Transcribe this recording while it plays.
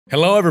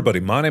Hello everybody,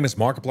 my name is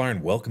Markiplier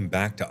and welcome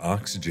back to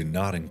Oxygen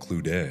Not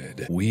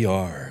Included. We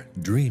are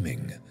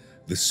dreaming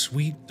the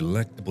sweet,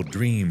 delectable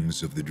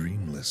dreams of the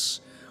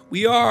dreamless.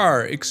 We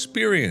are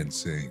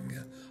experiencing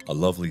a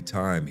lovely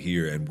time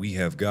here and we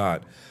have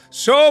got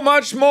so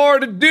much more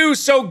to do,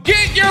 so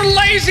get your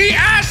lazy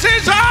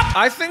asses up!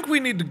 I think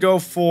we need to go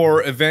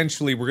for,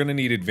 eventually, we're gonna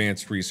need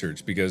advanced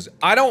research because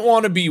I don't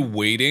want to be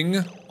waiting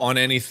on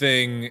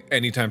anything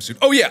anytime soon.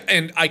 Oh yeah,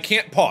 and I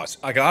can't pause.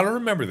 I gotta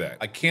remember that.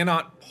 I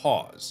cannot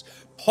pause.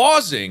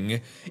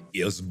 Pausing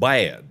is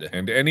bad.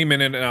 And any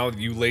minute now,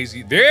 you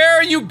lazy—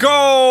 there you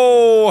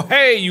go!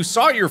 Hey, you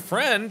saw your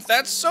friend.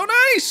 That's so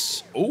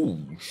nice! Oh,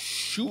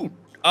 shoot.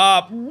 We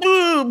got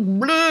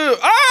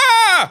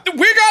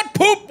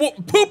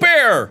poop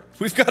air!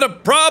 We've got a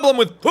problem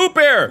with poop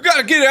air! We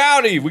gotta get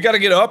out of here! We gotta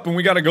get up and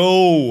we gotta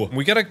go!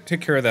 We gotta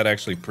take care of that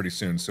actually pretty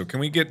soon, so can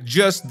we get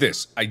just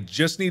this? I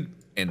just need—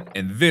 and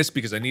this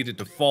because I need it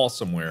to fall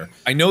somewhere.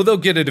 I know they'll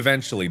get it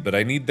eventually, but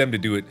I need them to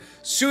do it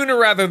sooner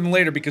rather than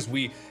later because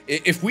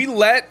if we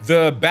let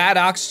the bad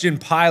oxygen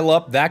pile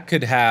up, that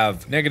could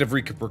have negative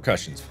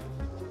repercussions.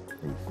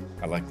 Ooh,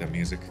 I like that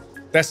music.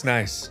 That's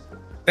nice.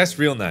 That's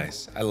real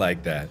nice. I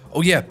like that.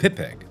 Oh yeah, pip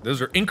egg. Those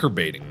are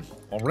incubating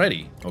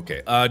already.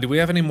 Okay, do we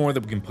have any more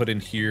that we can put in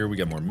here? We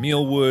got more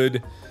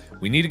mealwood.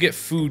 We need to get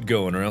food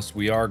going or else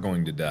we are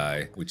going to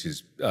die, which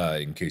is,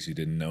 in case you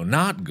didn't know,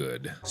 not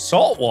good.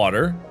 Salt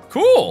water?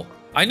 Cool.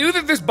 I knew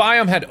that this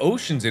biome had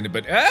oceans in it,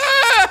 but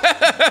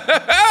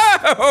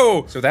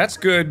so that's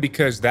good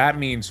because that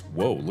means,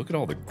 whoa, look at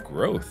all the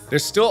growth.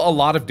 There's still a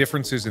lot of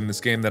differences in this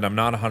game that I'm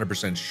not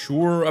 100%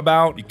 sure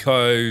about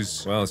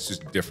because, well, it's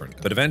just different.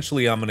 But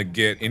eventually I'm gonna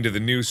get into the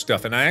new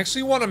stuff and I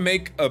actually wanna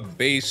make a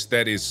base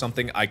that is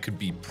something I could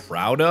be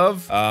proud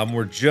of.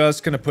 We're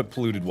just gonna put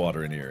polluted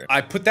water in here.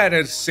 I put that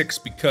at 6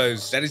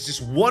 because that is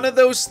just one of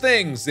those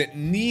things that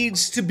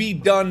needs to be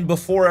done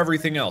before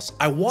everything else.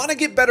 I wanna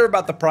get better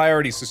about the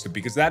priority system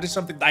because that is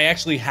something I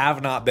actually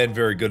have not been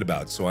very good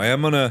about. So I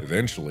am gonna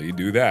eventually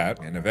do that,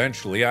 and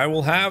eventually I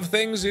will have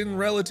things in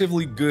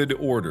relatively good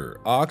order.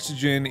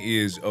 Oxygen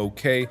is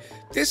okay.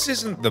 This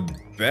isn't the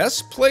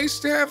best place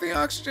to have the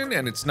oxygen,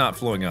 and it's not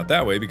flowing out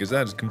that way because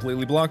that is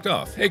completely blocked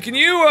off. Hey, can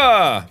you,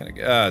 no,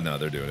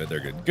 they're doing it, they're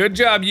good. Good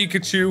job,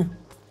 Pikachu.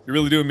 You're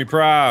really doing me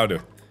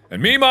proud.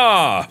 And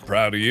Mima,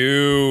 proud of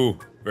you.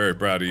 Very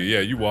proud of you.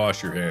 Yeah, you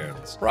wash your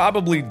hands.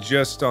 Probably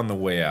just on the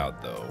way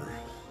out, though.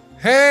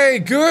 Hey,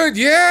 good,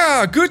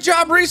 yeah, good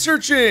job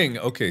researching!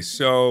 Okay,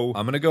 so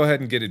I'm gonna go ahead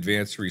and get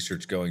advanced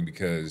research going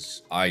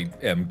because I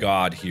am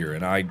God here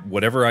and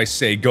whatever I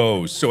say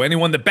goes. So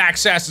anyone that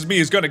backsasses me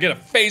is gonna get a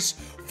face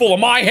full of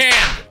my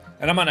hand!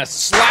 And I'm gonna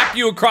slap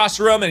you across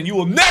the room and you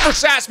will never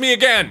sass me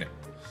again!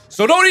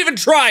 So don't even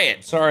try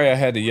it! Sorry I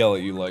had to yell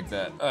at you like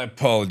that. I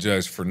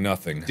apologize for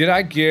nothing. Did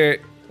I get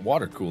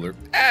water cooler?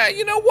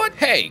 You know what?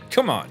 Hey,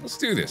 come on, let's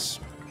do this.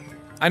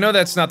 I know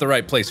that's not the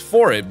right place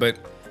for it, but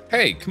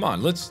hey, come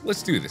on, let's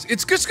do this.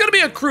 It's just gonna be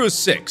a crew of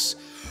 6.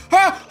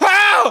 Oh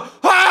God,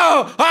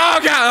 oh my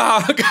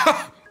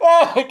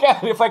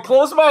God, if I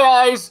close my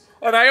eyes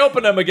and I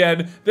open them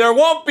again, there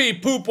won't be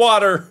poop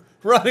water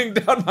running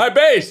down my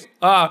base.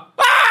 No.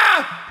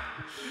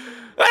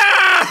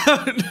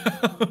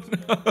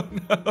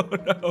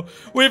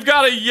 We've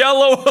got a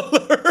yellow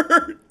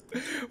alert.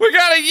 We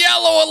got a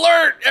yellow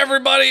alert,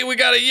 everybody. We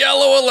got a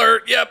yellow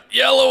alert. Yep,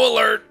 yellow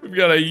alert. We've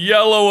got a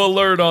yellow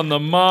alert on the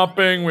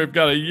mopping. We've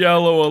got a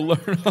yellow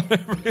alert on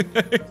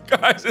everything.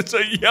 Guys, it's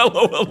a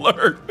yellow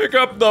alert. Pick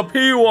up the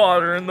pee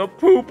water and the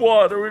poop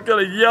water. We've got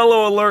a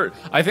yellow alert.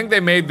 I think they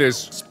made this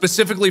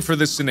specifically for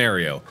this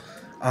scenario.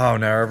 Oh,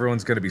 now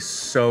everyone's gonna be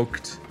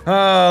soaked.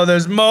 Oh,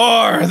 there's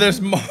more. There's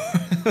more.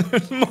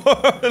 There's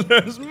more.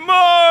 There's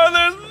more.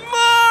 There's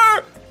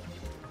more.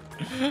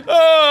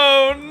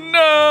 Oh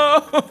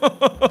no!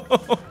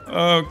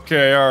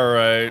 Okay,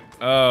 alright.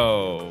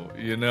 Oh,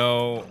 you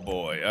know,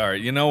 boy.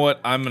 Alright, you know what?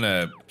 I'm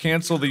gonna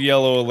cancel the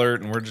yellow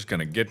alert and we're just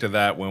gonna get to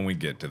that when we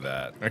get to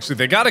that. Actually,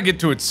 they gotta get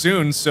to it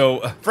soon, so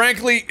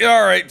frankly,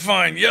 alright,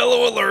 fine.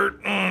 Yellow alert.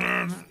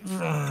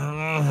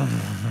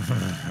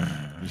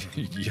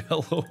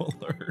 Yellow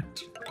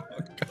alert.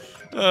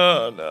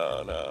 Oh,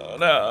 no, no,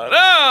 no,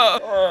 no!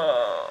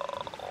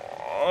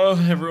 Oh,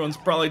 everyone's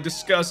probably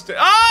disgusted.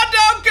 Oh,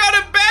 don't go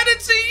to bed!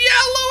 It's a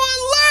yellow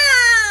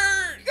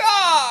alert!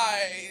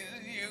 Guys,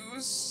 you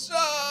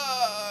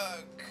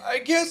suck. I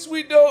guess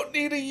we don't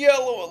need a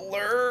yellow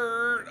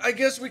alert. I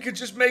guess we could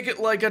just make it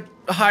like a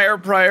higher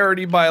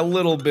priority by a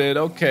little bit.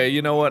 Okay,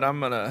 you know what? I'm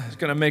gonna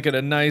make it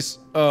a nice—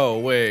 oh,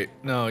 wait.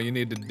 No, you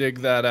need to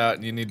dig that out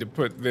and you need to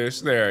put this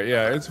there.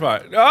 Yeah, it's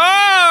fine.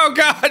 Oh,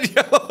 God,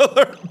 yellow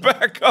alert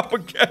back up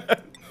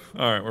again.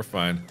 All right, we're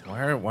fine.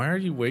 Why are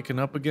you waking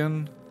up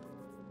again?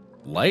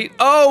 Light?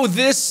 Oh,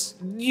 this—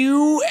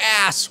 you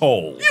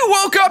asshole. You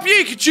woke up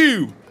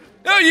Pikachu!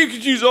 Now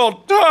Pikachu's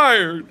all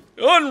tired,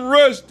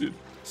 unrested.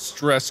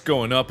 Stress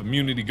going up,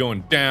 immunity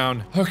going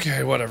down.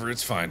 Okay, whatever,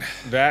 it's fine.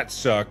 That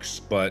sucks,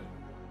 but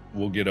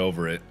we'll get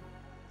over it.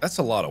 That's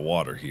a lot of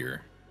water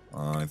here.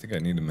 I think I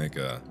need to make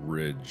a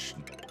ridge.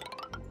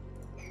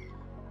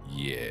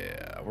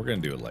 Yeah, we're gonna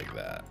do it like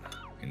that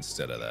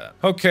instead of that.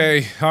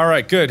 Okay, all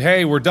right, good.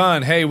 Hey, we're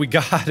done. Hey, we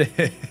got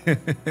it.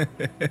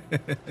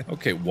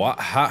 Okay, what?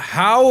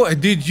 How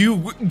did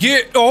you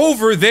get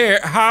over there?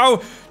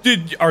 How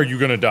did? Are you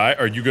gonna die?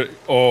 Are you gonna?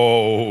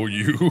 Oh,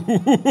 you!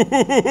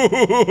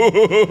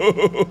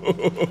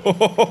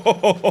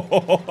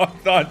 I'm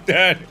not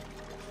dead.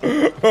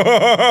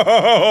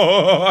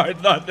 I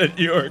thought that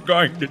you were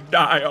going to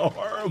die a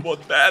horrible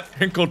death.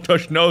 Tinkle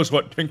Tush knows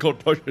what Tinkle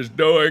Tush is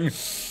doing.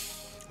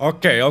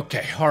 Okay,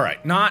 okay, all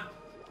right. Not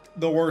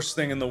the worst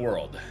thing in the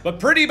world, but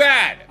pretty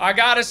bad. I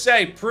gotta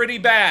say, pretty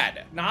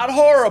bad. Not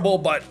horrible,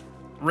 but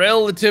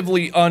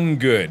relatively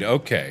ungood.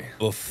 Okay.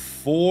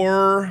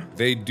 Before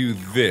they do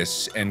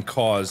this and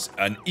cause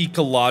an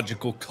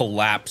ecological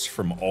collapse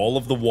from all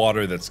of the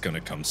water that's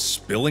gonna come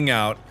spilling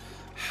out,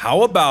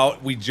 how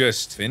about we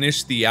just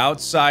finish the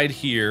outside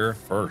here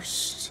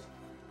first?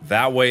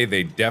 That way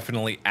they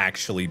definitely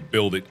actually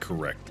build it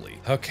correctly.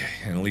 Okay,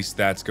 and at least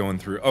that's going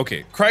through.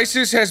 Okay,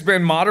 crisis has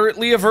been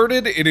moderately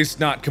averted. It is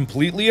not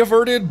completely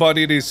averted, but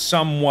it is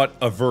somewhat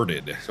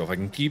averted. So if I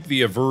can keep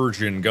the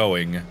aversion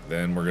going,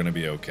 then we're gonna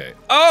be okay.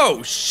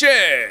 Oh,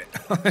 shit!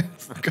 I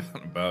forgot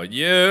about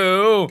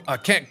you. I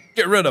can't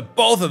get rid of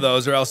both of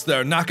those or else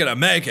they're not gonna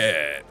make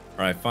it.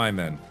 All right, fine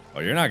then.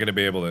 Oh, you're not gonna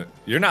be able to.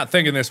 You're not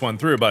thinking this one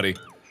through, buddy.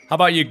 How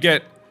about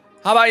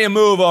you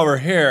move over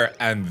here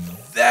and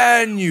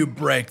then you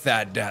break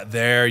that down.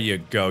 There you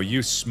go.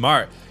 You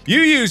smart.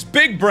 You use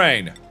big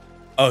brain.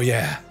 Oh,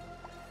 yeah.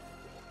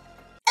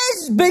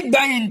 It's big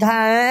brain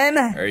time.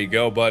 There you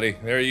go, buddy.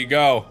 There you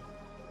go.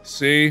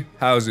 See?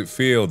 How does it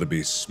feel to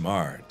be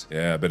smart?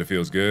 Yeah, I bet it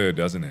feels good,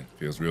 doesn't it?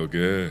 Feels real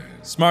good.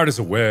 Smart as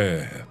a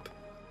whip.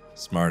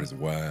 Smart as a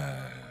whip.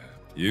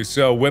 You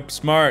so whip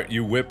smart.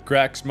 You whip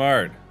crack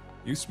smart.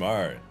 You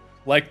smart.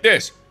 Like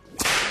this.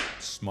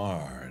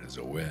 Smart as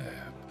a whip.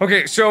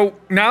 Okay, so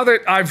now that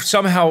I've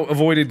somehow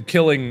avoided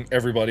killing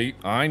everybody,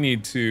 I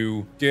need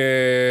to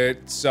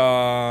get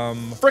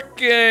some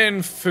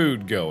frickin'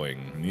 food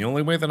going. And the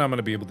only way that I'm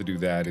gonna be able to do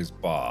that is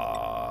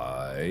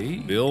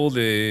by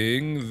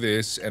building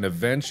this, and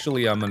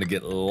eventually I'm gonna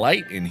get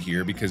light in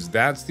here because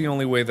that's the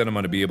only way that I'm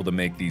gonna be able to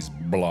make these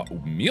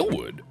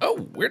mealwood. Oh,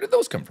 where did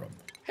those come from?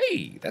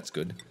 Hey, that's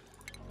good.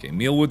 Okay,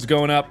 mealwood's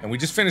going up, and we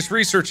just finished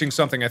researching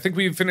something. I think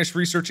we finished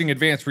researching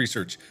advanced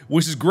research,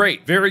 which is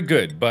great, very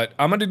good, but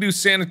I'm gonna do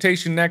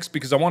sanitation next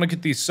because I wanna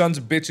get these sons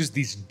of bitches,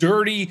 these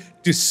dirty,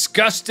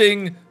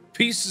 disgusting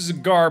pieces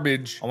of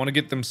garbage. I wanna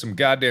get them some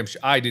goddamn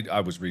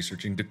I was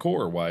researching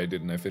decor. Why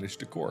didn't I finish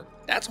decor?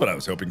 That's what I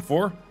was hoping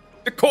for.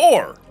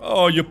 Decor!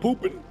 Oh, you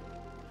pooping?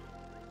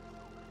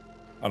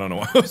 I don't know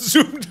why I was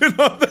zoomed in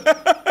on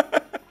that.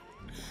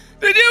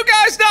 Did you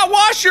guys not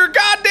wash your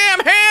goddamn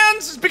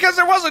hands? It's because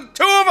there wasn't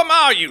two of them?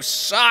 Oh, you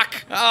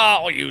suck.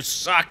 Oh, you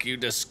suck, you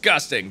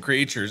disgusting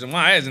creatures. And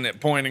why isn't it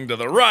pointing to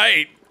the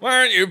right? Why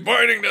aren't you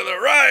pointing to the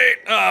right?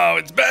 Oh,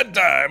 it's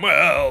bedtime.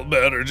 Well,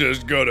 better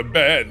just go to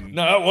bed and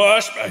not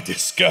wash my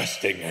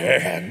disgusting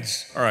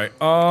hands. All right,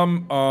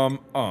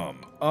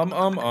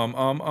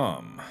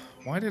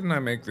 Why didn't I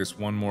make this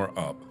one more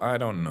up? I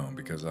don't know,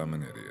 because I'm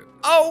an idiot.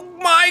 Oh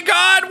my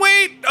god,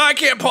 wait! I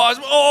can't pause.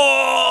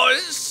 Oh,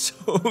 it's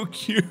so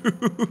cute.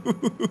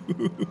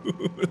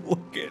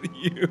 Look at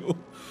you.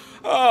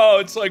 Oh,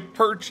 it's like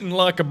perching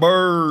like a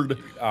bird.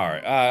 All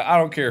right, I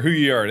don't care who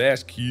you are,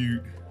 that's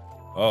cute.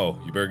 Oh,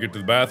 you better get to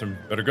the bathroom.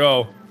 Better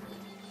go.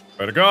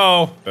 Better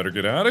go. Better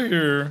get out of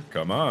here.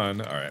 Come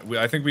on. All right,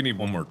 I think we need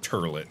one more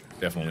turlet.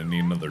 Definitely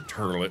need another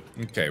turlet.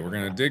 Okay, we're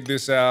gonna dig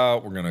this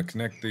out. We're gonna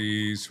connect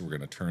these. We're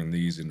gonna turn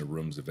these into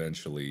rooms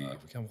eventually.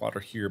 We got water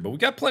here, but we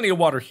got plenty of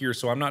water here,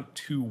 so I'm not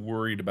too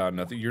worried about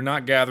nothing. You're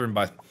not gathering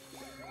by...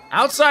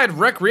 Outside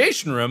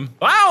recreation room?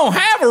 I don't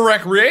have a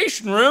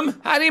recreation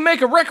room. How do you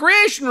make a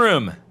recreation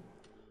room?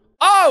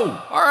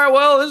 Oh, all right,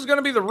 well, this is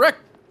gonna be the rec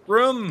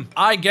room,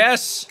 I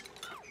guess.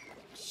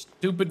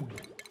 Stupid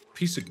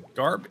piece of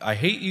garbage. I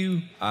hate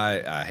you.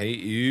 I hate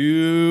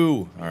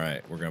you. All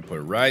right, we're gonna put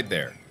it right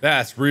there.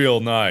 That's real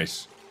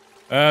nice.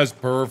 That's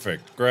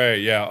perfect.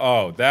 Great, yeah.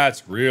 Oh,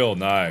 that's real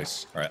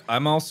nice. All right,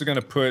 I'm also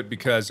gonna put,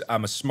 because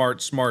I'm a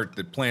smart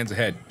that plans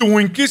ahead,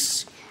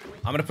 doinkus.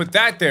 I'm gonna put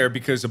that there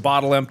because a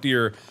bottle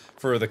emptier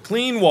for the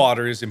clean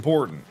water is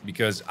important,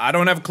 because I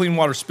don't have a clean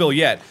water spill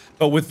yet,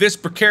 but with this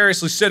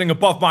precariously sitting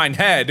above mine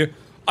head,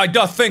 I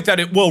doth think that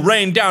it will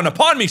rain down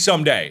upon me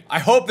someday. I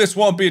hope this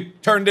won't be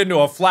turned into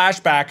a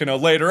flashback in a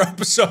later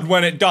episode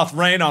when it doth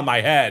rain on my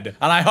head.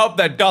 And I hope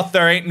that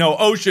there ain't no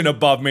ocean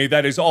above me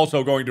that is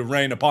also going to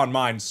rain upon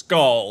mine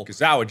skull, because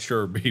that would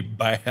sure be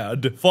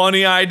bad.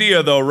 Funny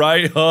idea though,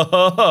 right? Ha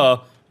ha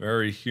ha.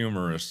 Very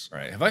humorous. All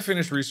right, have I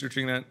finished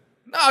researching that?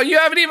 No, you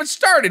haven't even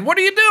started. What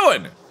are you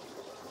doing?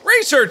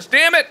 Research,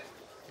 damn it.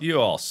 You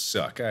all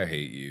suck. I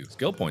hate you.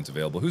 Skill points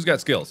available. Who's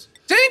got skills?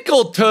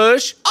 Tinkle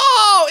Tush!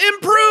 Oh,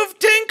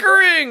 improved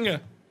tinkering!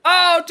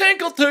 Oh,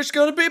 Tinkle Tush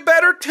gonna be a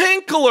better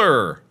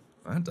tinkler.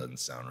 That doesn't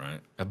sound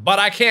right. But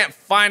I can't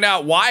find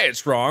out why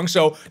it's wrong,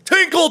 so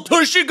Tinkle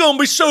Tush, you're gonna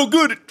be so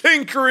good at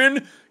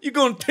tinkering. You're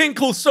gonna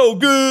tinkle so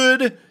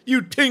good.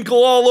 You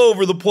tinkle all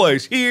over the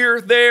place. Here,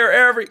 there,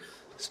 every...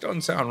 This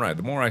doesn't sound right.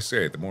 The more I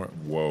say it, the more...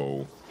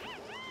 Whoa.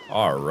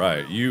 All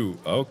right,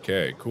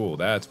 okay, cool,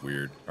 that's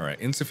weird. All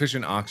right,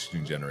 insufficient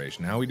oxygen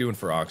generation. How are we doing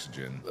for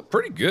oxygen?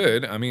 Pretty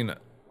good, I mean,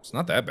 it's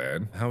not that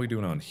bad. How are we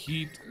doing on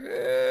heat?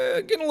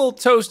 Getting a little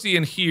toasty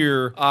in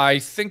here. I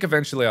think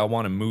eventually I'll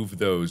want to move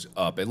those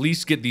up. At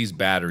least get these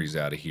batteries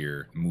out of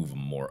here, move them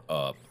more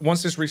up.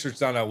 Once this research's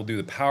done, I will do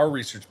the power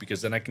research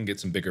because then I can get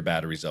some bigger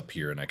batteries up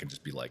here and I can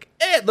just be like,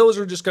 those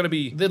are just gonna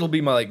be, that'll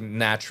be my like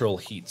natural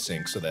heat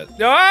sink so that,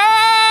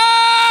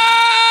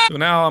 So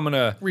now I'm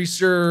gonna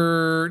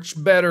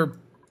research better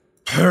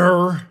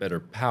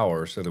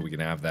power so that we can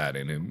have that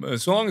in. And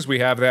as long as we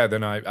have that,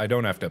 then I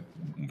don't have to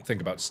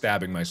think about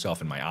stabbing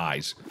myself in my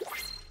eyes.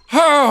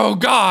 Oh,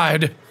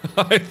 God!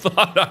 I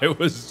thought I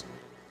was...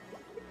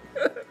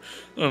 I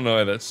don't know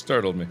why that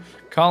startled me.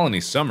 Colony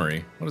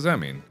summary? What does that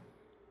mean?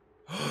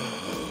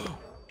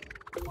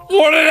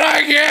 What did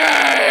I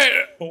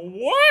get?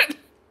 What?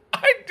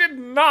 I did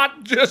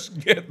not just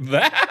get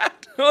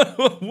that.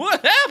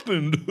 What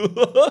happened?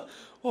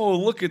 Oh,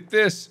 look at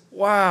this.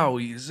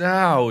 Wowie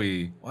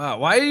zowie. Wow,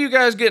 why are you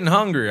guys getting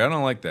hungry? I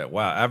don't like that.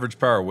 Wow, average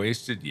power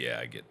wasted? Yeah,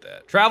 I get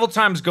that. Travel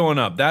time's going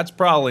up. That's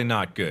probably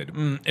not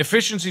good.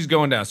 Efficiency's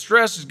going down.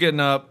 Stress is getting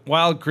up.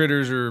 Wild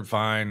critters are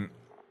fine.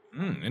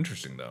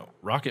 Interesting though.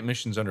 Rocket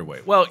mission's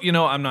underway. Well, you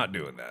know, I'm not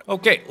doing that.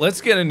 Okay,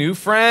 let's get a new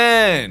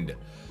friend.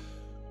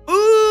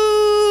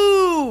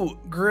 Ooh,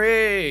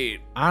 great.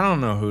 I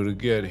don't know who to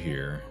get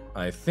here.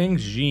 I think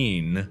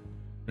Jean.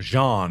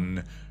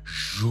 I'm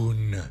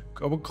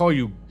gonna call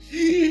you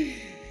he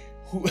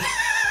who.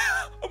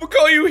 I'm gonna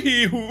call you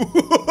he who.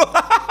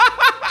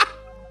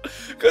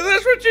 Cause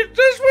that's what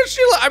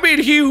she I mean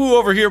he who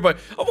over here, but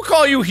I'm gonna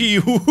call you he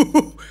who.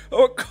 I'm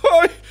gonna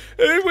call you,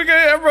 and we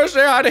can everyone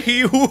say hi to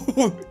he who.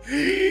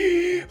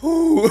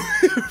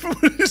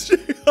 Everybody say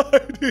hi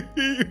to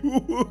he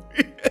who.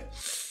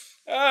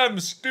 I'm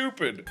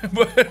stupid.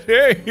 But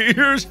hey,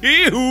 here's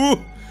he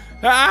who.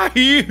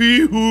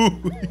 He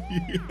who.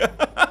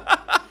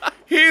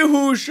 He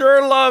who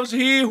sure loves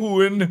he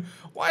who, and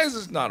why is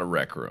this not a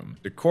rec room?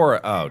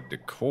 Decor, oh,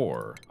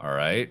 decor. All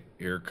right,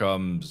 here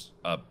comes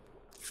a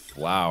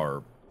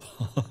flower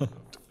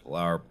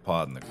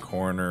pot in the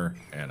corner,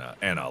 and a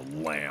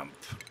lamp.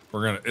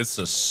 It's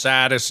the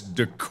saddest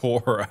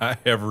decor I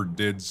ever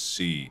did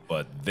see,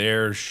 but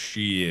there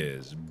she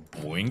is,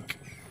 boink.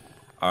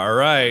 All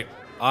right,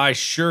 I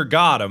sure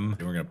got him.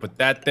 And we're gonna put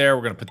that there,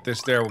 we're gonna put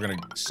this there, we're gonna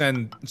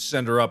send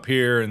her up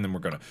here, and then we're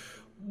gonna,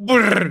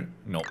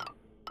 nope.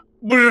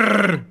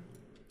 Brrr.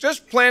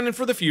 Just planning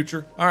for the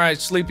future. All right,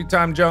 Sleepy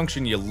Time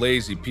Junction, you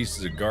lazy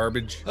pieces of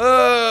garbage.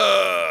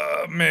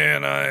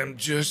 Man, I am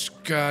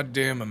just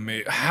goddamn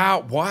amazed.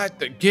 How, what,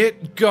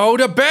 go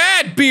to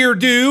bed,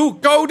 Beardo!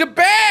 Go to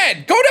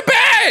bed! Go to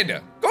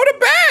bed! Go to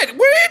bed!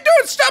 What are you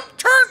doing? Stop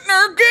turning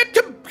her, get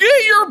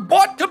your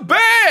butt to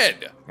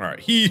bed! All right,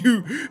 he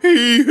who.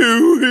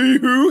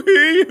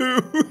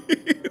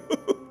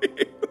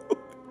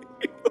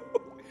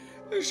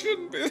 This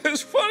shouldn't be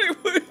this funny,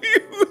 but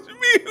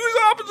who's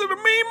opposite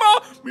of me-ma,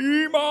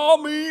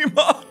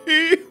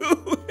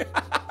 he-who.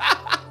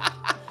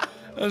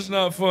 That's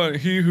not funny.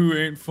 He who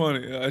ain't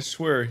funny. I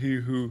swear he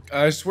who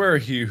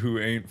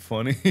ain't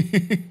funny.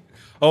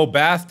 Oh,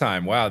 bath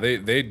time. Wow,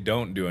 they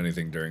don't do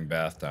anything during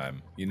bath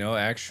time. You know,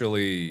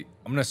 actually,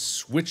 I'm gonna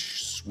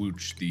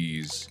swooch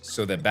these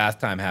so that bath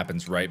time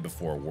happens right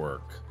before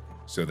work.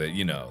 So that,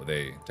 you know,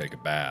 they take a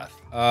bath.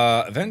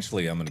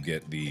 Eventually I'm gonna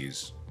get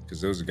these,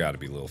 because those have got to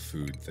be little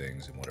food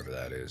things and whatever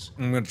that is.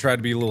 I'm gonna try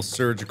to be a little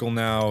surgical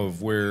now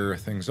of where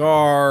things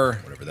are.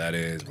 Whatever that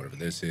is, whatever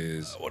this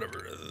is.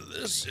 Whatever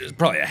this is,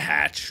 probably a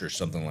hatch or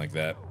something like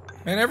that.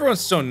 Man,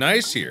 everyone's so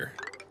nice here.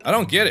 I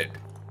don't get it.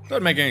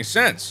 Doesn't make any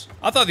sense.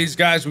 I thought these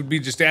guys would be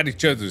just at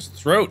each other's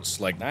throats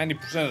like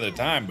 90% of the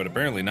time, but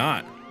apparently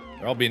not.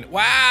 They're all being,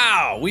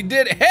 wow, we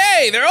did,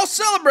 hey, they're all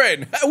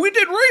celebrating. We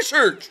did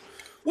research.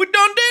 We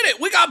done did it!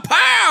 We got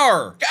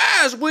power!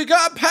 Guys, we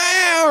got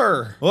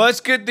power!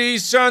 Let's get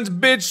these sons of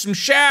bitch some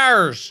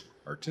showers!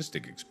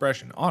 Artistic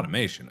expression,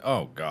 automation,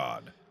 oh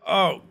god.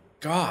 Oh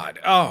god,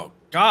 oh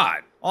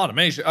god.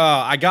 Automation,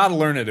 I gotta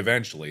learn it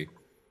eventually.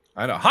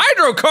 I know,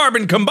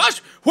 hydrocarbon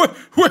combustion!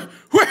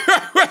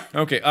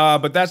 Okay,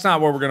 but that's not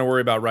what we're gonna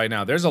worry about right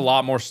now. There's a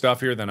lot more stuff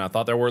here than I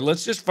thought there were.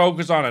 Let's just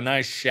focus on a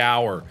nice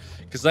shower.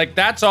 Cause like,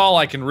 that's all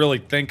I can really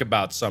think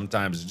about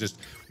sometimes, is just,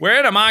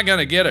 where am I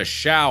gonna get a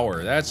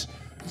shower? That's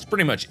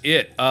pretty much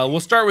it. We'll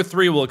start with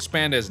 3, we'll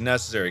expand as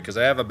necessary, because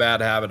I have a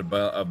bad habit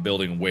of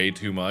building way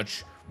too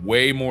much.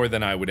 Way more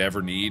than I would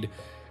ever need.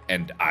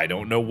 And I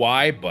don't know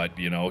why, but,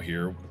 you know,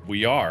 here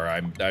we are.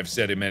 I've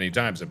said it many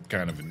times, I'm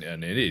kind of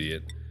an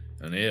idiot.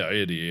 An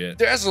idiot.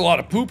 There's a lot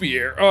of poopy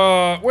here.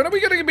 When are we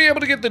gonna be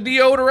able to get the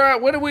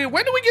deodorizer? When do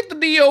we get the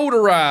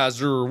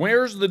deodorizer?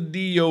 Where's the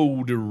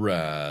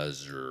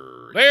deodorizer?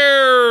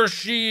 There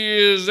she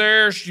is,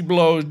 there she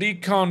blows.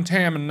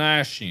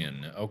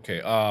 Decontamination. Okay,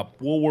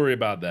 we'll worry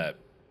about that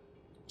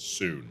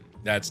soon.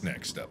 That's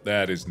next up.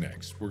 That is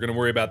next. We're gonna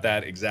worry about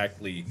that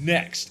exactly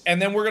next.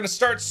 And then we're gonna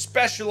start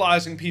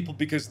specializing people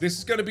because this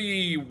is gonna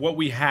be what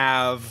we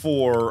have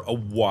for a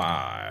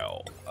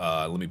while.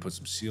 Let me put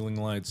some ceiling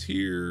lights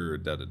here.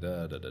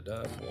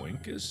 Da-da-da-da-da-da.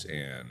 Boinkus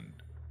and...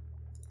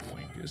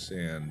 Boinkus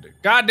and...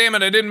 God damn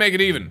it, I didn't make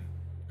it even.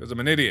 Because I'm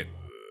an idiot.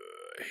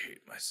 I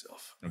hate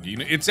myself. Okay,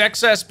 it's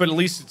excess, but at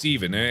least it's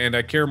even, and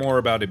I care more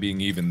about it being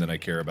even than I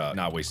care about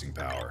not wasting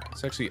power.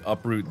 Let's actually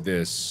uproot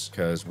this,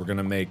 because we're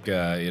gonna make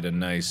it a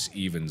nice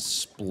even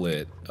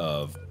split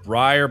of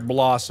briar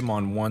blossom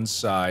on one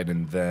side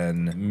and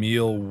then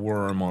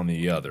mealworm on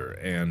the other.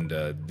 And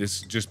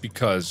this just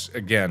because,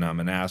 again, I'm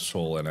an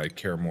asshole and I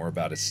care more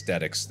about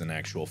aesthetics than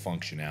actual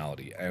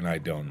functionality, and I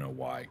don't know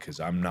why, because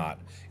I'm not,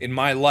 in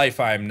my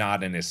life, I am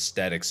not an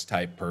aesthetics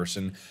type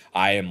person.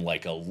 I am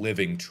like a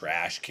living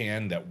trash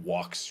can that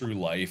walks through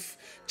life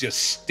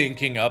just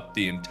stinking up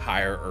the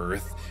entire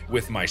earth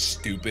with my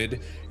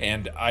stupid,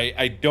 and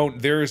I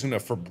don't, there isn't a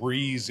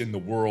Febreze in the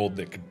world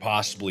that could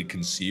possibly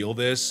conceal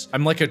this.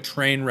 I'm like a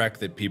train wreck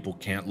that people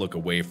can't look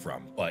away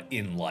from, but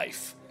in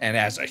life and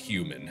as a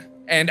human.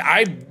 And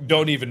I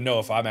don't even know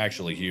if I'm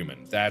actually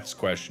human. That's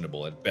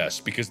questionable at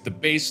best, because the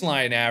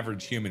baseline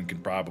average human can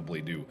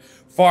probably do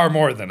far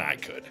more than I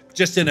could,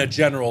 just in a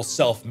general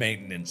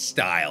self-maintenance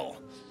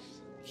style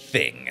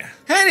thing.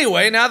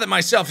 Anyway, now that my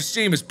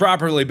self-esteem has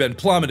properly been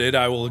plummeted,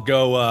 I will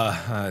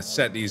go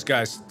set these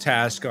guys to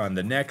task on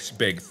the next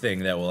big thing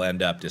that will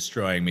end up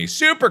destroying me.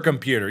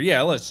 Supercomputer.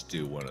 Yeah, let's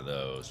do one of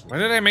those. Why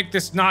did I make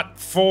this not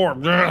 4?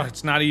 Ugh,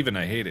 it's not even.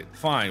 I hate it.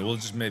 Fine, we'll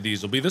just make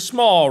these will be the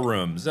small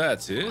rooms.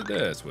 That's it.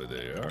 That's what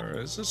they are.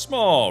 It's the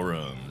small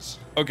rooms.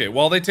 Okay,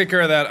 while they take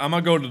care of that, I'm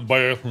gonna go to the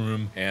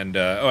bathroom and,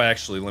 oh,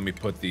 actually, let me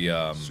put the,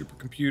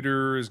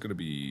 supercomputer is gonna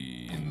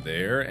be in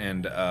there,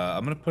 and,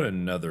 I'm gonna put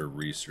another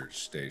research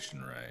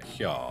station right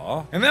here.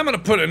 And then I'm gonna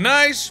put a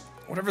nice,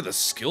 whatever the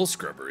skill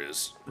scrubber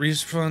is.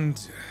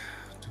 Refund,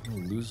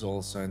 lose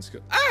all science skill.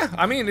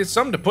 I mean, it's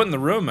something to put in the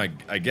room,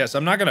 I guess.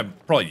 I'm not gonna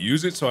probably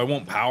use it, so I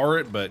won't power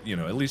it, but, you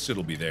know, at least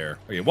it'll be there.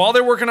 Okay, while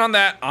they're working on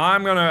that,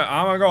 I'm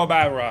gonna go to the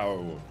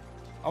bathroom.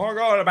 I'm gonna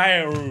go to the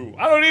bathroom.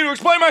 I don't need to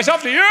explain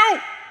myself to you!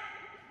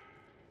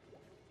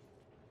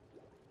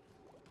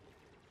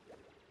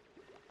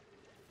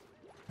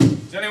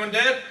 Is anyone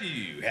dead?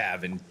 You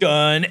haven't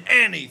done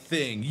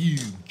anything, you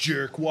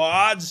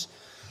jerkwads.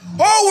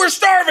 Oh, we're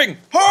starving!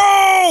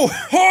 Oh,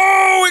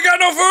 we got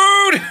no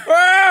food!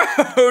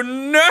 Oh,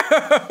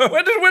 no!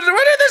 When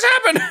did this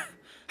happen?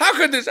 How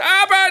could this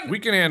happen? We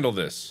can handle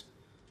this.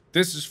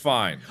 This is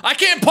fine. I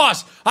can't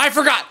pause! I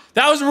forgot!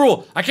 That was the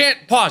rule. I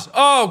can't pause.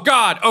 Oh,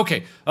 God.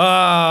 Okay.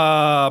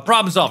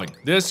 Problem solving.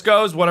 This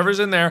goes,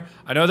 whatever's in there.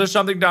 I know there's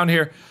something down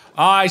here.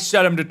 I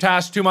set him to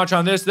task too much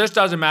on this. This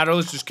doesn't matter.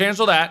 Let's just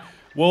cancel that.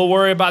 We'll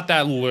worry about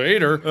that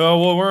later.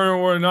 Well,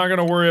 we're not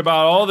gonna worry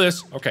about all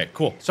this. Okay,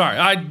 cool. Sorry,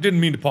 I didn't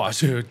mean to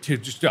pause.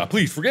 Just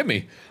please forgive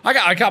me.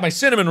 I got my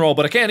cinnamon roll,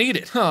 but I can't eat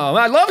it. Oh,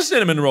 I love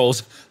cinnamon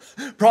rolls.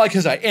 Probably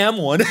because I am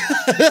one.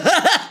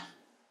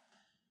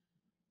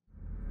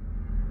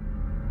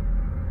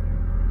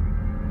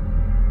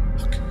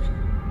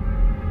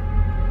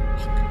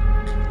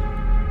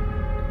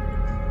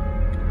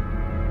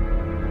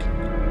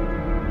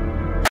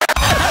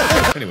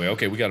 Anyway,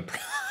 okay, we got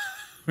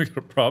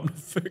a problem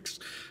to fix.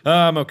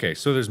 Okay,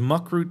 so there's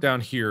muckroot down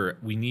here.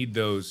 We need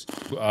those.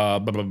 How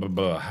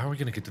are we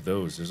gonna get to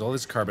those? There's all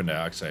this carbon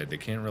dioxide. They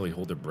can't really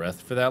hold their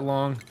breath for that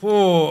long.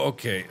 Oh,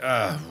 okay.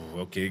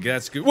 Okay,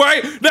 that's good.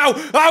 Wait, no!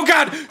 Oh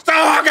God!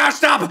 Oh God!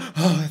 Stop!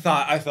 Oh,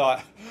 I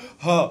thought.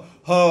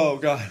 Oh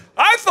God!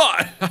 I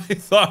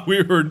thought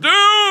we were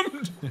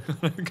doomed.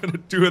 I'm gonna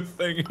do a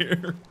thing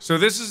here. So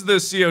this is the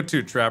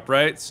CO2 trap,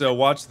 right? So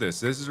watch this.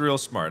 This is real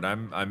smart.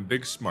 I'm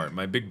big smart.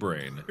 My big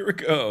brain. Here we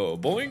go.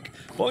 Boink,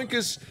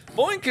 boinkus,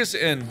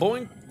 and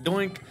boink,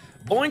 doink,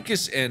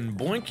 boinkus and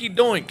boinky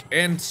doink.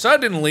 And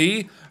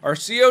suddenly, our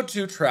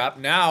CO2 trap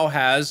now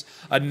has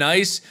a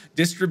nice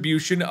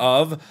distribution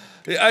of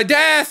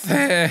death.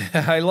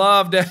 I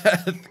love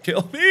death.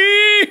 Kill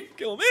me.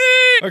 Kill me.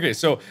 Okay,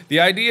 so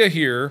the idea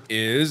here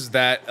is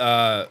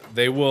that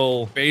they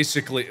will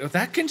basically,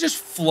 that can just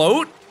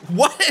float?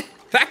 What?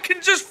 That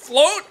can just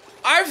float?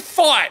 I've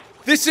thought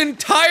this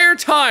entire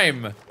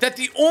time that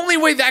the only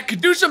way that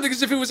could do something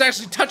is if it was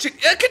actually touching.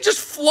 It could just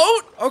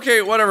float?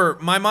 Okay, whatever.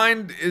 My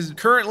mind is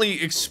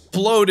currently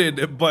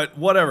exploded, but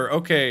whatever.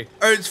 Okay.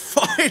 It's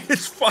fine.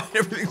 It's fine.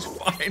 Everything's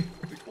fine.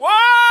 Wow!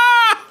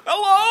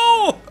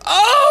 Hello!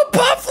 Oh,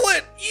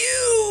 Pufflet!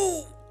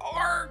 You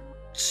are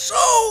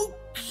so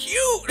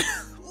cute!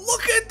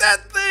 Look at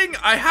that thing!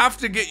 I have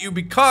to get you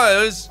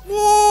because...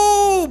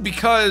 Woo!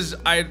 Because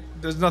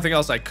there's nothing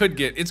else I could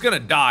get. It's gonna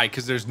die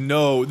because there's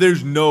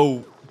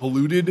no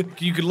polluted.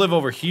 You could live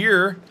over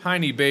here.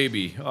 Tiny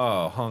baby.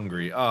 Oh,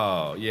 hungry.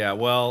 Oh, yeah,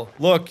 well,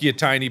 look, you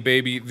tiny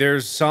baby.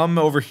 There's some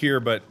over here,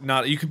 but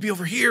not, you could be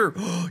over here.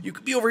 You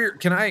could be over here.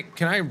 Can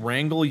I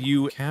wrangle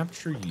you?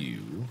 Capture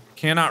you.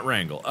 Cannot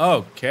wrangle.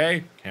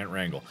 Okay, can't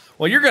wrangle.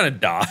 Well, you're gonna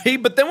die,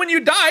 but then when you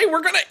die,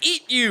 we're gonna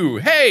eat you.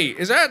 Hey,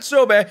 is that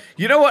so bad?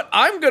 You know what?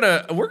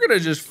 We're gonna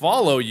just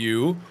follow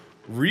you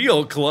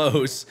real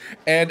close.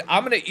 And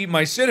I'm gonna eat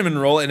my cinnamon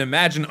roll and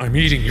imagine I'm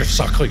eating your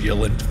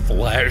succulent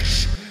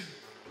flesh.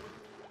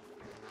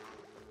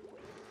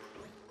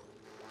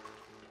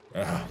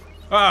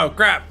 Oh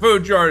crap,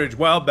 food shortage.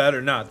 Well,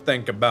 better not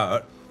think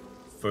about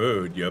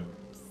food, you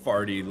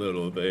farty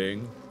little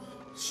thing.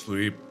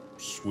 Sleep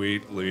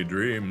sweetly,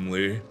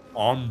 dreamly.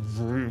 I'm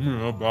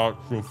dreaming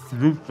about the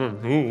future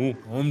too.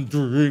 I'm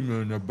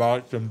dreaming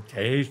about some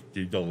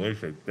tasty,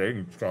 delicious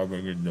things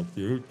coming in the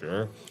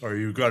future. Are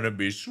you gonna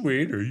be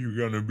sweet or are you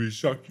gonna be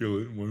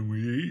succulent when we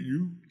eat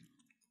you?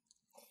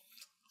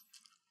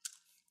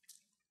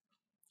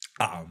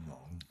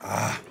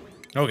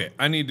 Okay,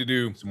 I need to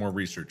do some more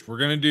research. We're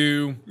gonna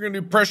do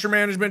pressure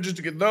management just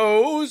to get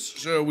those.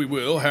 So we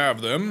will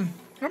have them.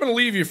 I'm gonna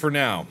leave you for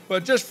now,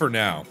 but just for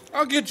now.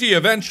 I'll get to you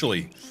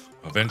eventually.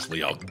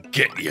 Eventually I'll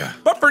get you.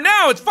 But for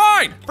now, it's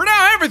fine. For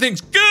now,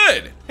 everything's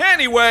good.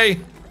 Anyway,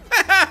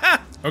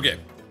 okay.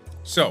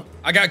 So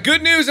I got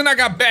good news and I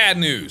got bad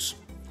news.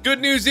 Good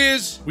news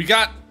is we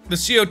got the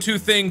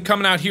CO2 thing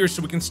coming out here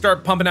so we can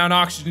start pumping out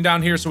oxygen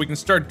down here so we can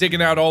start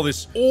digging out all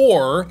this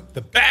ore.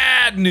 The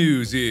bad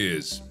news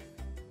is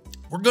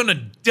we're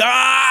gonna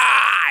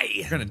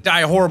die. We're gonna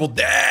die a horrible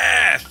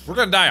death. We're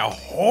gonna die a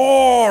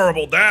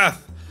horrible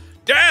death.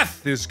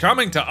 Death is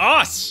coming to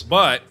us.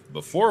 But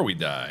before we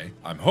die,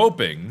 I'm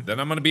hoping that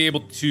I'm gonna be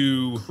able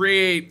to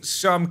create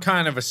some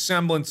kind of a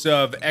semblance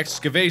of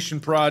excavation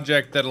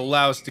project that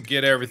allows to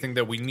get everything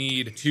that we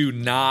need to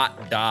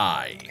not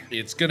die.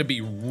 It's gonna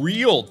be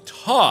real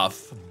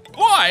tough,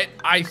 but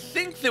I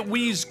think that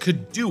we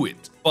could do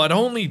it, but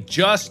only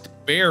just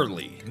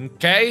barely.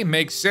 Okay,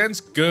 makes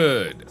sense?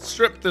 Good.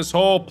 Strip this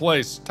whole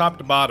place, top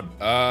to bottom.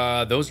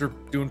 Those are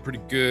doing pretty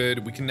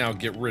good. We can now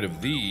get rid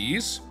of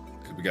these.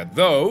 We got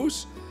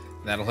those.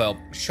 That'll help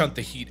shunt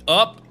the heat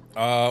up.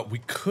 We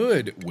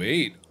could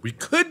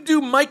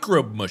do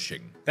microbe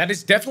mushing. That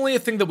is definitely a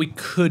thing that we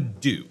could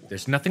do.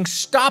 There's nothing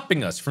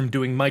stopping us from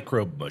doing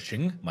microbe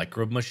mushing.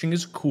 Microbe mushing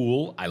is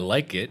cool, I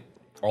like it.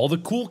 All the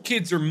cool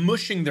kids are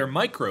mushing their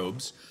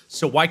microbes,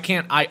 so why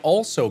can't I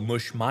also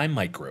mush my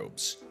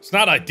microbes? It's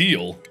not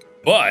ideal,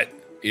 but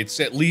it's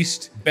at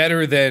least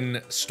better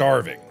than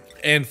starving.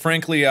 And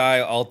frankly,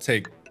 I'll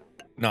take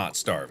not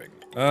starving.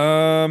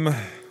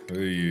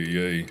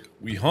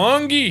 We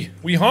hungry.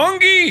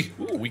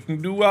 Ooh, we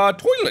can do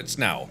toilets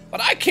now.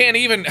 But I can't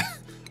even,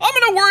 I'm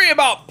gonna worry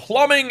about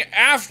plumbing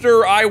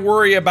after I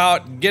worry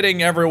about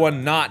getting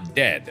everyone not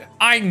dead.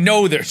 I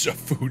know there's a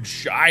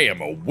I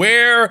am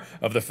aware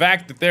of the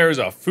fact that there is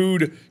a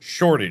food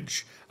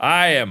shortage.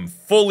 I am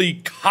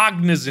fully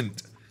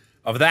cognizant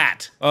of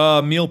that.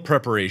 Meal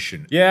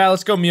preparation. Yeah,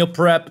 let's go meal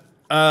prep.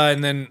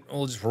 And then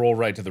we'll just roll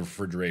right to the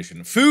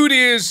refrigeration. Food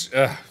is,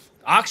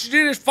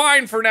 oxygen is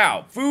fine for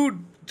now.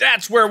 Food,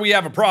 that's where we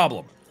have a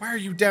problem. Why are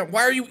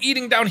you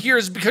eating down here?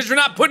 Is it because you're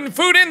not putting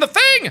food in the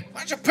thing?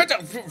 Why don't you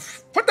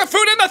put the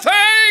food in the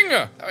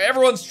thing?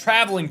 Everyone's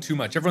traveling too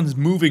much. Everyone's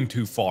moving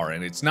too far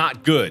and it's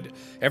not good.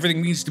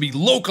 Everything needs to be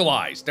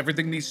localized.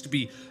 Everything needs to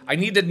be, I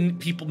need to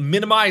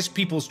minimize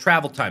people's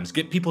travel times,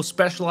 get people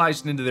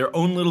specialized into their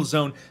own little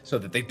zone so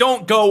that they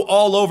don't go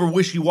all over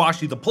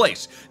wishy-washy the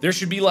place. There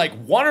should be like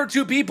 1 or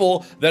 2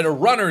 people that are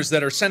runners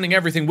that are sending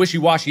everything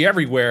wishy-washy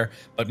everywhere,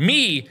 but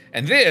me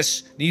and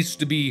this needs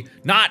to be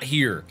not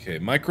here. Okay,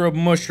 microbe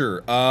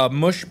musher,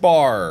 mush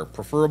bar,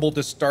 preferable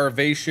to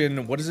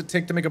starvation. What does it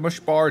take to make a mush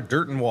bar?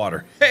 Dirt and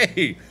water.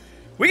 Hey,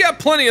 we got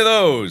plenty of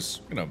those.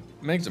 I'm gonna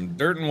make some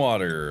dirt and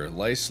water.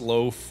 Lice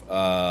loaf.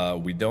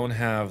 We don't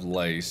have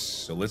lice,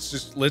 so let's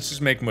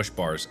just make mush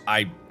bars.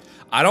 I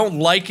don't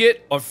like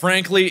it, but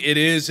frankly, it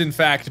is in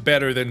fact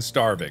better than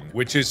starving,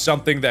 which is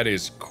something that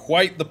is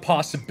quite the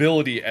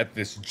possibility at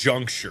this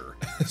juncture.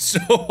 So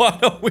why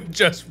don't we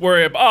just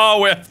worry about,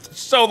 oh, we have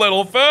so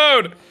little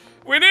food.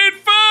 We need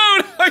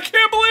food. I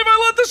can't believe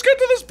I let this get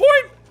to this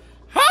point.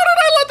 How did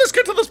I let this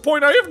get to this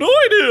point? I have no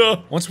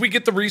idea. Once we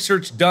get the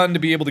research done to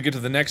be able to get to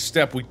the next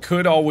step, we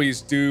could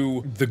always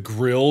do the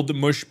grilled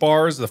mush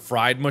bars, the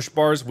fried mush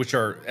bars, which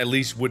are at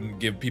least wouldn't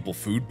give people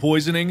food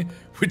poisoning,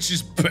 which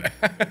is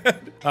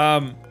bad.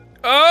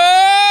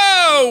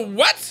 Oh,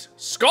 what?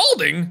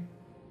 Scalding?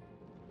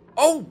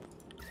 Oh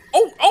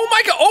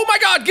my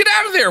God, get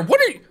out of there. What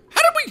are you,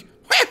 how did we,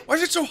 why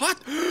is it so hot?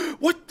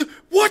 What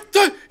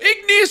the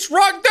igneous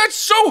rock, that's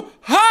so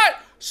hot.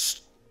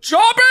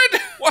 Stop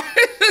it! Why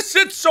is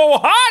it so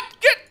hot?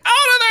 Get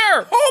out of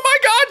there! Oh my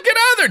God, get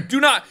out of there! Do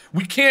not,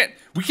 we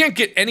can't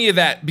get any of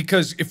that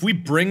because if we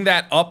bring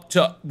that up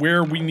to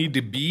where we need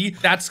to be,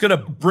 that's gonna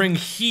bring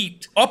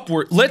heat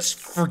upward. Let's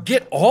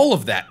forget all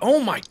of that.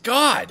 Oh my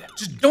God,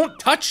 just don't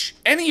touch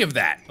any of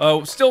that.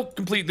 Oh, still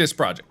complete this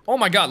project. Oh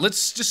my God,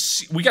 let's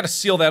just, we gotta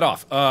seal that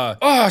off.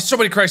 So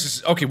many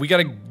crises. Okay, we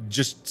gotta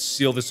just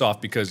seal this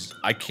off because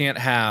I can't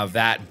have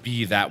that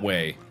be that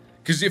way.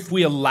 Because if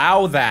we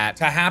allow that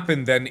to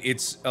happen, then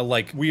it's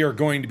like we are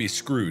going to be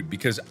screwed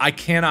because I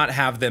cannot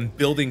have them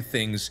building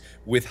things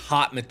with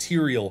hot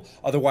material.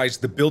 Otherwise,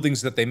 the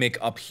buildings that they make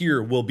up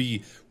here will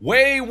be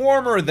way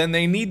warmer than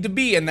they need to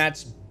be, and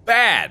that's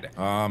bad.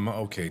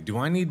 Okay, do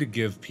I need to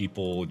give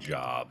people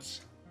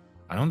jobs?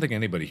 I don't think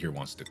anybody here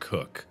wants to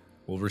cook.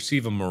 We'll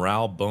receive a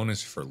morale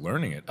bonus for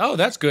learning it. Oh,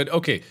 that's good.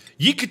 Okay.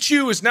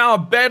 Yikachu is now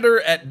better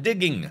at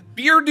digging.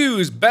 Beardo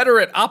is better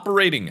at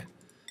operating.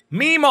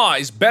 Mima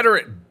is better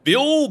at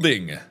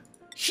building.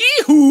 He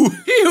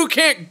who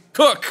can't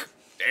cook.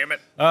 Damn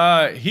it.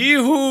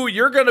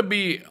 You're gonna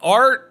be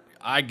art.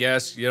 I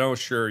guess, you know,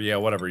 sure, yeah,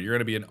 whatever. You're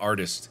gonna be an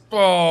artist.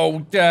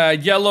 Oh,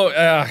 yellow,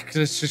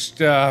 it's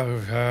just,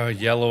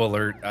 yellow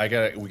alert.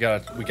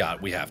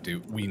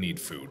 We need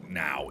food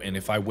now. And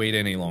if I wait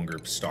any longer,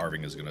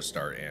 starving is gonna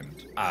start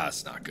and,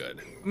 it's not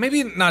good.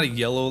 Maybe not a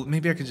yellow,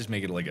 maybe I could just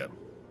make it like a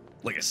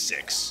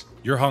 6.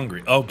 You're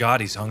hungry. Oh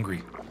God, he's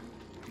hungry.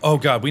 Oh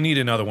God, we need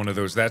another one of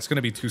those. That's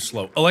gonna be too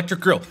slow.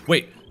 Electric grill,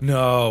 wait,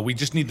 no, we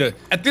just need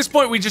at this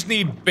point, we just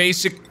need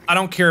basic, I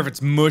don't care if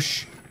it's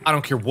mush, I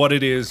don't care what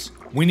it is.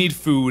 We need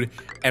food,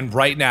 and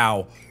right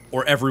now,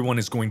 or everyone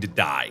is going to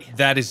die.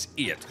 That is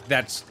it.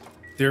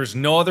 There's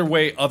no other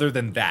way other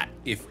than that.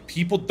 If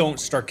people don't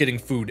start getting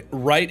food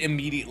right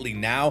immediately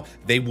now,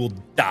 they will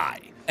die.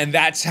 And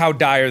that's how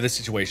dire the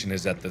situation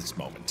is at this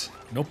moment.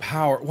 No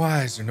power.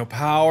 Why is there no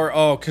power?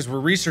 Oh, because we're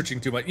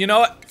researching too much. You know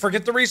what?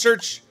 Forget the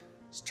research.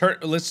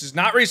 Let's just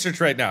not research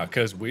right now,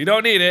 because we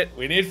don't need it.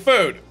 We need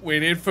food. We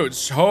need food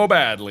so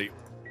badly.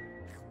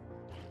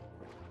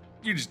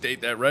 You just ate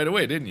that right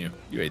away, didn't you?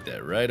 You ate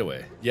that right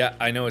away. Yeah,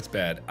 I know it's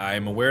bad.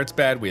 I'm aware it's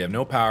bad. We have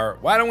no power.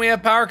 Why don't we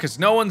have power? Because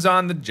no one's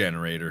on the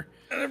generator.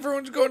 And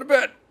everyone's going to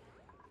bed.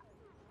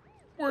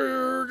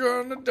 We're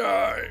gonna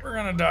die. We're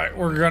gonna die.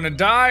 We're gonna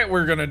die.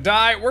 We're gonna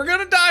die. We're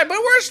gonna die, but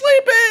we're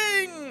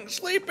sleeping!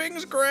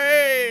 Sleeping's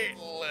great.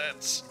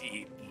 Let's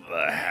eat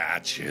the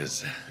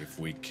hatches. If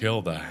we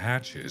kill the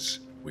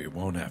hatches, we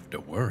won't have to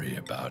worry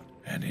about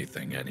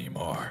anything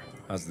anymore.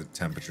 How's the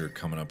temperature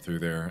coming up through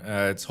there?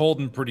 It's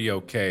holding pretty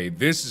okay.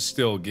 This is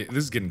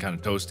getting kind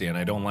of toasty, and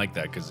I don't like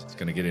that because it's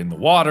gonna get in the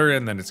water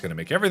and then it's gonna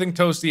make everything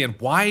toasty. And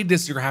why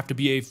does there have to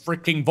be a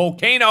freaking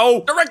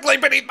volcano directly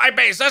beneath my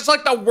base? That's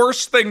like the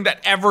worst thing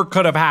that ever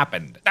could have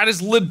happened. That is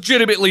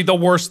legitimately the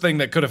worst thing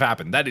that could have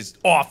happened. That is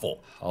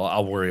awful.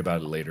 I'll worry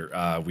about it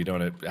later. We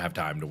don't have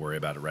time to worry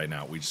about it right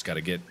now. We just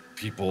gotta get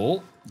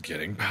people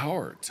getting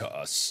power to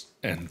us.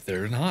 And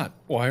they're not.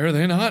 Why are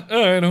they not?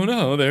 I don't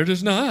know. They're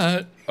just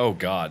not. Oh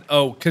God.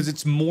 Oh, because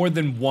it's more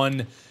than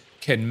one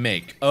can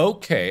make.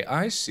 Okay,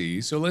 I see.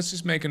 So let's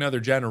just make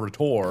another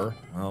generator.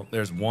 Well,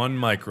 there's one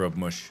microbe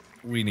mush.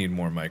 We need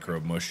more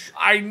microbe mush.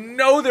 I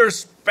know they're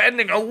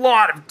spending a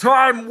lot of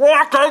time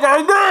walking.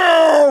 I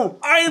know!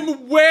 I'm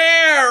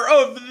aware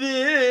of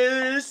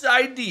this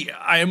idea.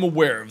 I am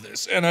aware of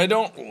this, and I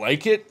don't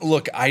like it.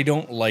 Look, I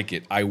don't like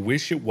it. I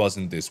wish it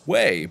wasn't this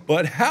way,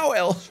 but how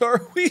else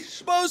are we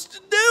supposed to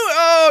do it?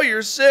 Oh,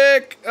 you're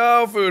sick.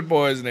 Oh, food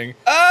poisoning.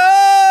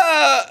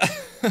 No,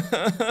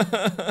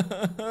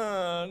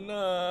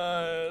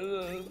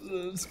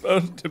 it's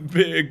supposed to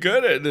be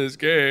good at this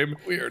game.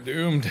 We are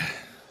doomed.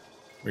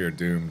 We are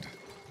doomed.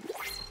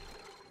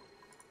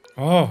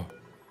 Oh,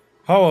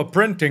 a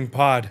printing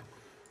pod.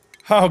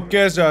 How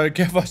give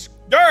us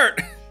dirt?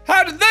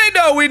 How did they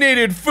know we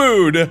needed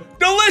food?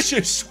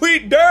 Delicious,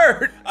 sweet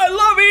dirt. I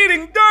love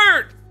eating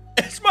dirt.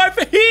 It's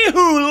he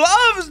who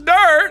loves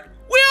dirt.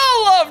 We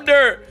all love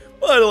dirt.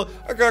 Well,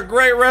 I got a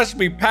great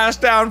recipe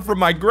passed down from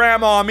my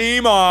grandma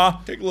Mima.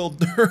 Take a little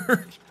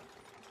dirt.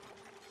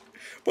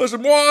 Put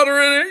some water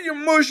in it. You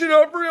mush it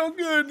up real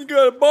good. And you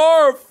got a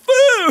bar of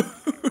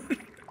food.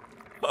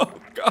 Oh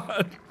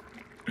God,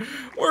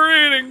 we're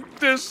eating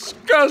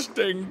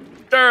disgusting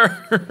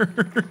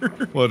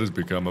dirt. What has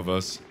become of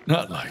us?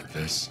 Not like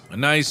this. A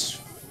nice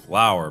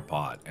flower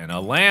pot and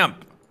a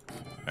lamp.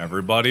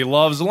 Everybody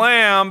loves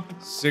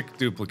lamp. Sick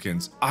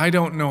duplicants. I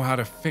don't know how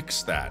to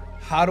fix that.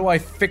 How do I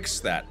fix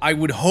that? I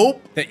would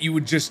hope that you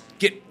would just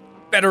get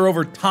better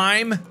over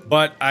time,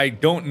 but I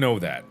don't know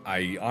that.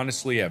 I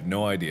honestly have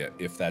no idea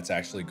if that's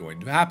actually going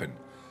to happen.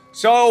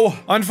 So,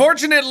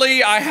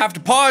 unfortunately, I have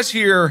to pause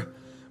here.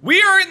 We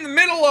are in the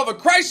middle of a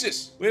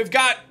crisis. We've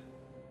got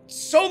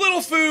so little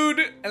food,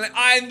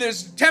 and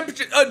there's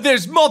temperature.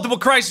 There's multiple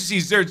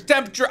crises. There's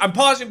temperature. I'm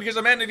pausing because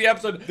I'm ending the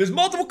episode. There's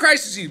multiple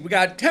crises. We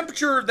got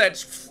temperature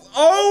that's.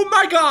 Oh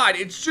my God!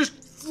 It's just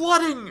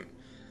flooding.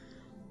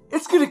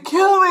 It's gonna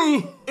kill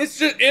me. It's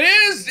just. It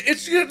is.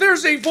 It's.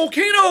 There's a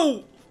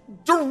volcano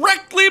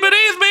directly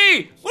beneath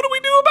me. What do we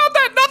do about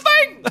that?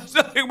 Nothing. There's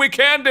nothing we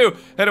can do.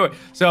 Anyway,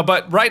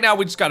 but right now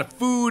we just got a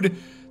food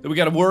that we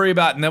gotta worry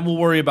about, and then we'll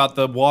worry about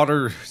the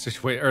water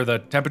situation, or the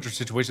temperature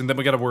situation. Then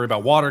we gotta worry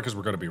about water, because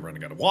we're gonna be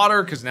running out of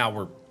water, because now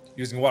we're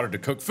using water to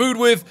cook food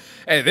with,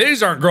 and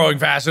these aren't growing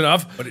fast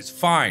enough, but it's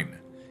fine.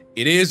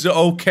 It is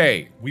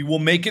okay. We will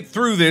make it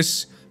through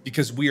this,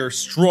 because we are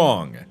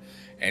strong.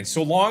 And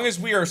so long as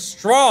we are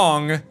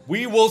strong,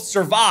 we will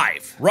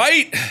survive.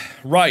 Right?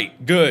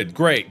 Right. Good.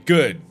 Great.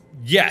 Good.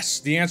 Yes.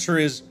 The answer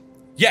is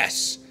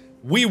yes.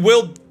 We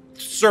will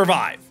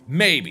survive.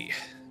 Maybe.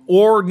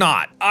 Or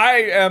not.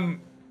 I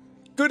am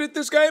good at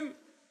this game.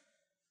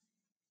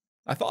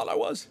 I thought I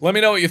was. Let me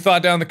know what you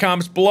thought down in the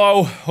comments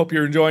below. Hope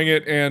you're enjoying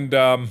it, and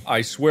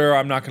I swear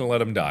I'm not gonna let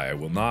them die. I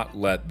will not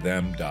let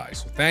them die.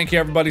 So thank you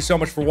everybody so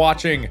much for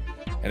watching.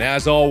 And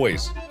as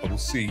always, I will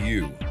see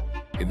you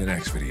in the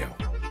next video.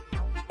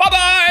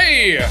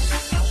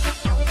 Bye-bye!